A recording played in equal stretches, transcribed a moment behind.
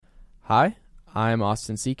Hi, I'm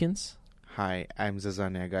Austin Seekins. Hi, I'm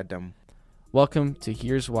Zan and Austin. Welcome to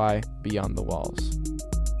Here's Why Beyond the Walls.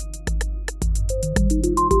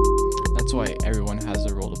 That's why everyone has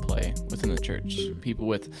a role to play within the church. People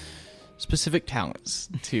with specific talents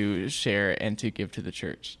to share and to give to the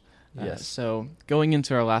church. Yes. So going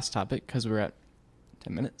into our last topic, because we're at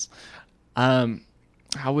 10 minutes, how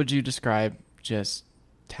would you describe just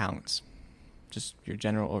talents? Just your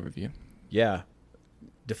general overview. Yeah.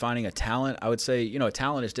 Defining a talent, I would say, a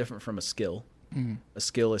talent is different from a skill. Mm-hmm. A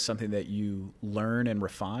skill is something that you learn and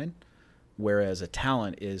refine, whereas a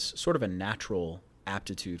talent is sort of a natural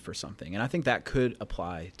aptitude for something. And I think that could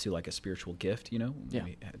apply to like a spiritual gift, Yeah.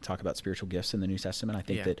 We talk about spiritual gifts in the New Testament. I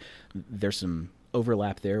think that there's some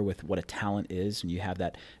overlap there with what a talent is, and you have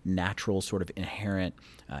that natural sort of inherent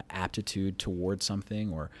aptitude towards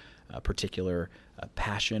something or a particular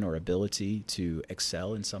passion or ability to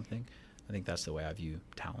excel in something. I think that's the way I view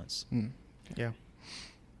talents. Yeah.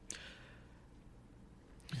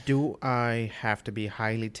 Do I have to be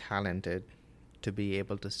highly talented to be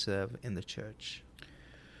able to serve in the church?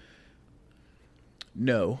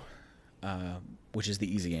 No, which is the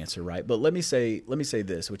easy answer, right? But let me say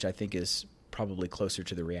this, which I think is probably closer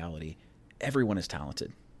to the reality. Everyone is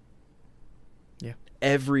talented. Yeah.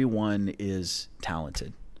 Everyone is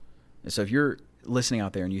talented. And so if you're listening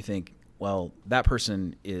out there and you think, well, that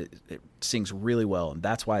person sings really well, and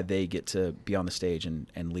that's why they get to be on the stage and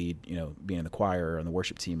lead, be in the choir or on the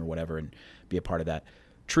worship team or whatever and be a part of that.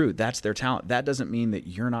 True, that's their talent. That doesn't mean that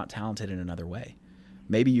you're not talented in another way.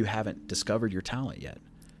 Maybe you haven't discovered your talent yet.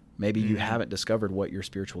 Maybe you haven't discovered what your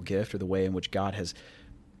spiritual gift or the way in which God has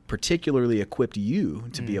particularly equipped you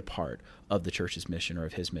to be a part of the church's mission or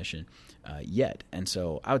of his mission yet. And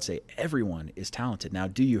so I would say everyone is talented. Now,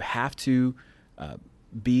 do you have to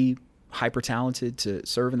be hyper talented to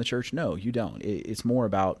serve in the church? No, you don't. It's more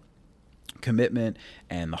about commitment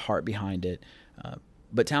and the heart behind it.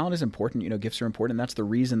 But talent is important. Gifts are important. That's the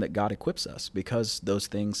reason that God equips us, because those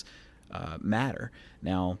things matter.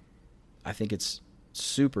 Now, I think it's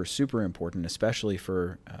super, super important, especially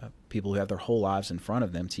for people who have their whole lives in front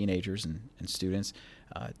of them, teenagers and students,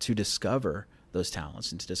 to discover those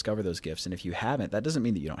talents and to discover those gifts. And if you haven't, that doesn't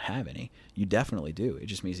mean that you don't have any. You definitely do. It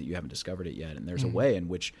just means that you haven't discovered it yet. And there's a way in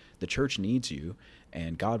which the church needs you,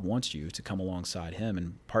 and God wants you to come alongside him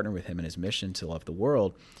and partner with him in his mission to love the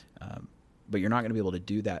world. But you're not going to be able to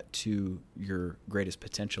do that to your greatest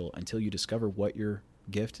potential until you discover what your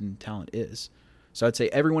gift and talent is. So I'd say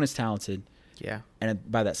everyone is talented. Yeah. And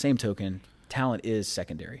by that same token, talent is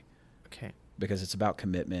secondary. Okay. Because it's about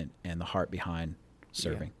commitment and the heart behind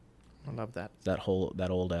serving. Yeah. I love that. That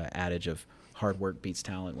old adage of hard work beats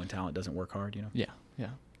talent when talent doesn't work hard, Yeah.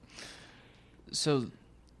 So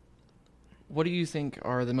what do you think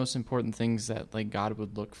are the most important things that like God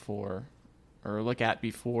would look for or look at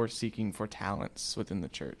before seeking for talents within the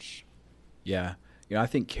church? Yeah. I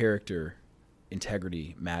think character,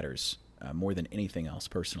 integrity matters more than anything else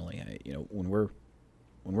personally. When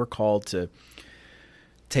we're called to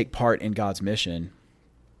take part in God's mission,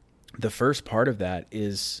 the first part of that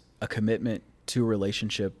is a commitment to a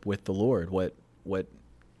relationship with the Lord. What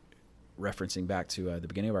referencing back to the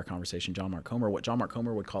beginning of our conversation, what John Mark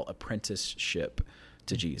Comer would call apprenticeship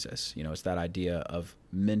to Jesus. It's that idea of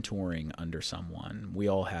mentoring under someone. We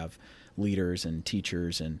all have leaders and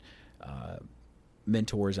teachers and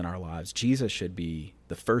mentors in our lives. Jesus should be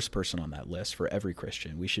the first person on that list for every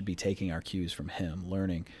Christian. We should be taking our cues from him,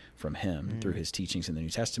 learning from him through his teachings in the New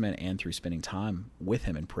Testament and through spending time with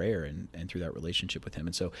him in prayer and through that relationship with him.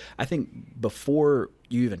 And so I think before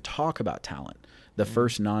you even talk about talent, the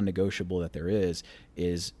first non-negotiable that there is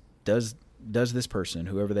does this person,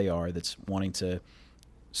 whoever they are, that's wanting to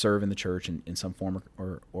serve in the church in some form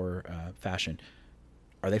or fashion,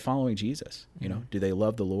 are they following Jesus? Do they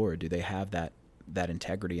love the Lord? Do they have that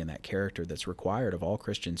integrity and that character that's required of all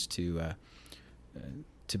Christians to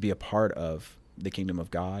be a part of the kingdom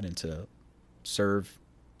of God and to serve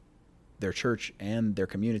their church and their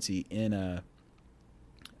community in a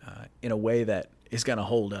way that is going to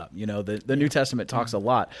hold up. The New Testament talks a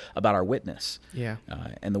lot about our witness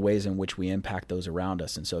and the ways in which we impact those around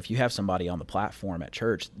us. And so if you have somebody on the platform at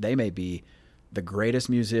church, they may be the greatest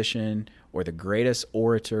musician or the greatest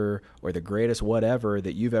orator or the greatest whatever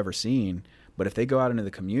that you've ever seen, but if they go out into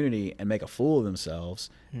the community and make a fool of themselves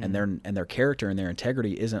and their character and their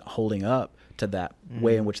integrity isn't holding up to that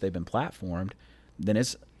way in which they've been platformed, then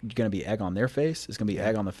it's going to be egg on their face. It's going to be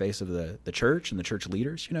egg on the face of the church and the church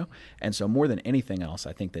leaders, And so more than anything else,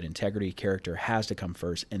 I think that integrity, character has to come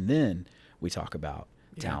first. And then we talk about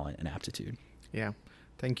talent and aptitude. Yeah.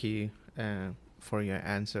 Thank you for your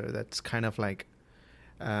answer. That's kind of like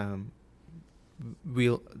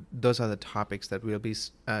those are the topics that we'll be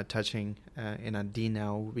touching in our D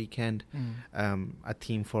Now weekend. A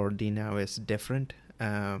theme for D Now is different.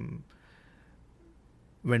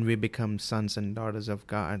 When we become sons and daughters of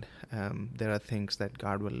God, there are things that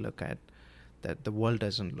God will look at that the world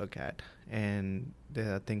doesn't look at, and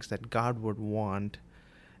there are things that God would want,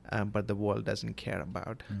 but the world doesn't care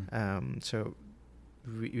about. So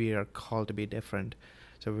we are called to be different.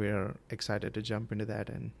 So we are excited to jump into that,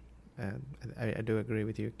 and I do agree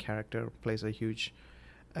with you. Character plays a huge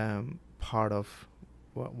part of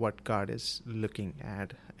what God is looking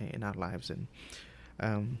at in our lives, and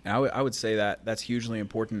I would say that that's hugely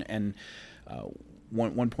important. And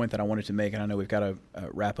one point that I wanted to make, and I know we've got to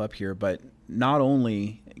wrap up here, but not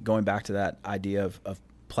only going back to that idea of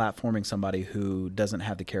platforming somebody who doesn't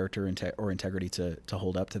have the character or integrity to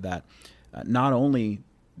hold up to that, not only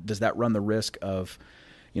does that run the risk of,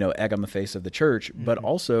 egg on the face of the church, but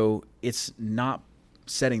also it's not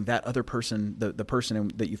setting that other person, the person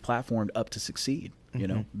that you've platformed, up to succeed,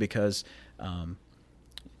 because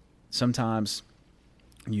sometimes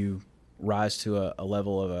you rise to a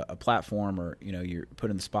level of a platform, or you're put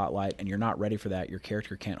in the spotlight and you're not ready for that. Your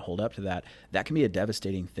character can't hold up to that. That can be a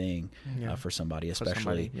devastating thing for somebody,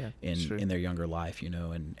 especially in their younger life,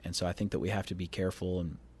 and so I think that we have to be careful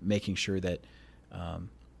in making sure that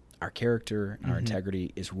our character and our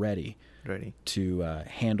integrity is ready to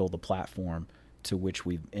handle the platform in which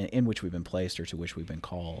we've been placed, or to which we've been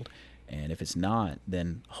called. And if it's not,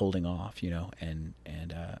 then holding off, and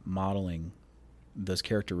modeling those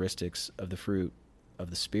characteristics of the fruit of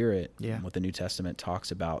the Spirit, what the New Testament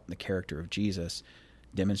talks about, the character of Jesus,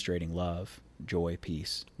 demonstrating love, joy,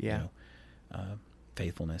 peace,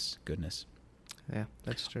 faithfulness, goodness. Yeah,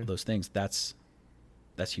 that's true. Those things, that's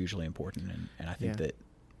hugely important. And I think that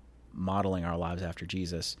modeling our lives after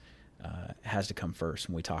Jesus has to come first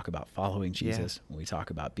when we talk about following Jesus, when we talk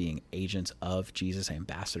about being agents of Jesus,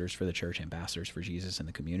 ambassadors for the church, ambassadors for Jesus in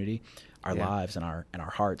the community. Our lives and our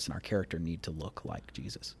hearts and our character need to look like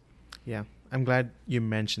Jesus. Yeah, I'm glad you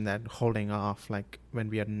mentioned that, holding off, like when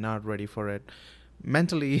we are not ready for it.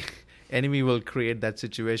 Mentally, enemy will create that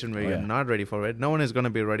situation where you're not ready for it. No one is going to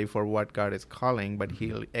be ready for what God is calling, but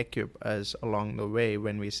he'll equip us along the way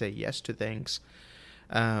when we say yes to things.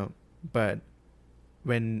 But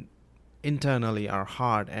when internally our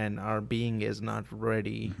heart and our being is not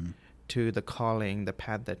ready to the calling, the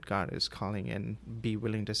path that God is calling, and be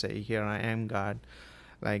willing to say, here I am, God.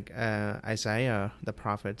 Like Isaiah, the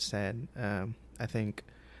prophet, said, I think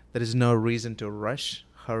there is no reason to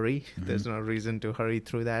hurry. There's no reason to hurry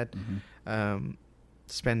through that.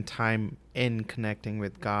 Spend time in connecting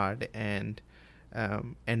with God and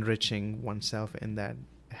enriching oneself in that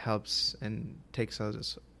helps and takes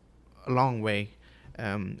us a long way.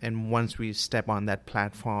 And once we step on that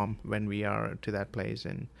platform, when we are to that place,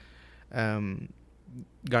 and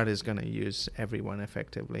God is going to use everyone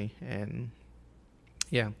effectively. And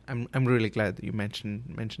I'm really glad that you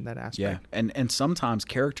mentioned that aspect. Yeah, and sometimes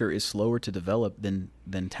character is slower to develop than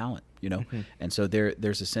talent, And so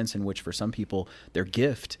there's a sense in which for some people their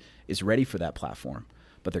gift is ready for that platform,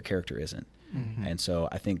 but their character isn't. And so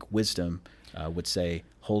I think wisdom would say,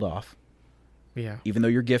 hold off. Yeah. Even though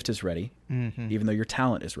your gift is ready, even though your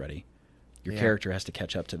talent is ready, your character has to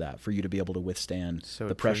catch up to that for you to be able to withstand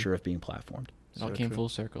the pressure of being platformed. It all came full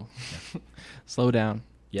circle. Slow down.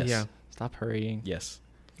 Yes. Yeah. Stop hurrying. Yes.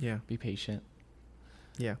 Yeah. Be patient.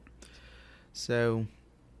 Yeah. So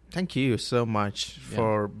thank you so much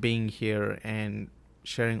for being here and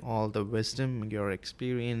sharing all the wisdom, your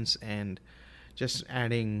experience, and just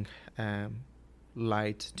adding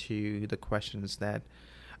light to the questions that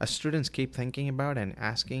students keep thinking about and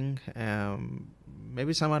asking.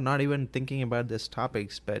 Maybe some are not even thinking about these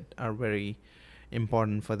topics, but are very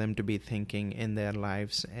important for them to be thinking in their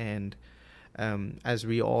lives. And as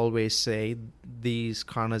we always say, these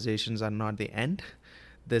conversations are not the end.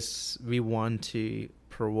 We want to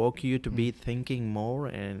provoke you to be thinking more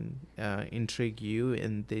and intrigue you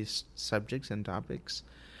in these subjects and topics.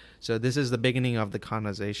 So this is the beginning of the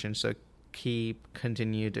conversation. So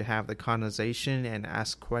continue to have the conversation and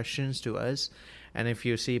ask questions to us. And if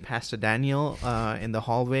you see Pastor Daniel in the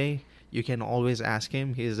hallway, you can always ask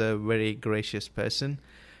him. He's a very gracious person.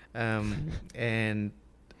 And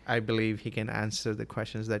I believe he can answer the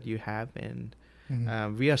questions that you have. And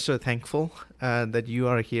we are so thankful that you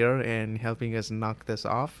are here and helping us knock this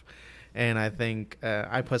off. And I think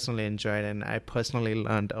I personally enjoyed it, and I personally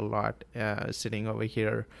learned a lot sitting over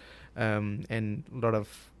here. And a lot of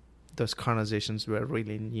those conversations were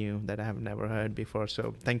really new that I have never heard before.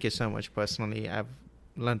 So thank you so much personally. I've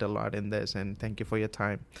learned a lot in this, and thank you for your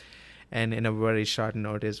time. and in a very short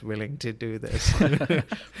notice willing to do this.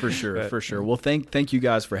 For sure. Well, thank you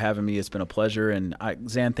guys for having me. It's been a pleasure. And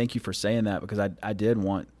Zan, thank you for saying that, because I did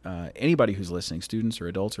want anybody who's listening, students or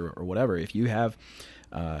adults or whatever, if you have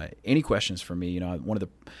any questions for me, one of the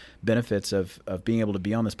benefits of being able to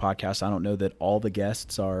be on this podcast, I don't know that all the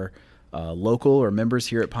guests are local or members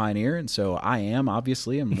here at Pioneer. And so I'm one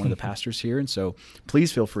of the pastors here. And so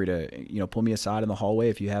please feel free to, pull me aside in the hallway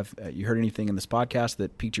if you have, you heard anything in this podcast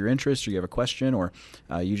that piqued your interest, or you have a question, or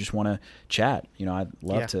you just want to chat. I'd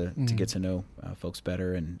love to get to know folks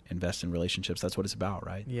better and invest in relationships. That's what it's about,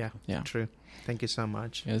 right? Yeah. True. Thank you so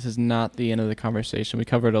much. Yeah, this is not the end of the conversation. We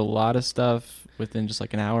covered a lot of stuff within just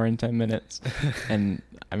like an hour and 10 minutes. And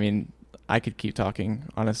I mean, I could keep talking,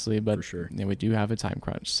 honestly, but for sure, we do have a time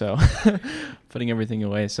crunch, so putting everything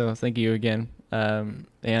away. So thank you again.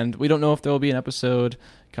 And we don't know if there will be an episode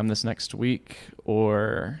come this next week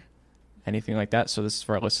or anything like that. So this is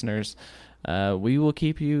for our listeners. We will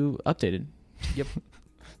keep you updated. Yep.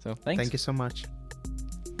 So thanks. Thank you so much.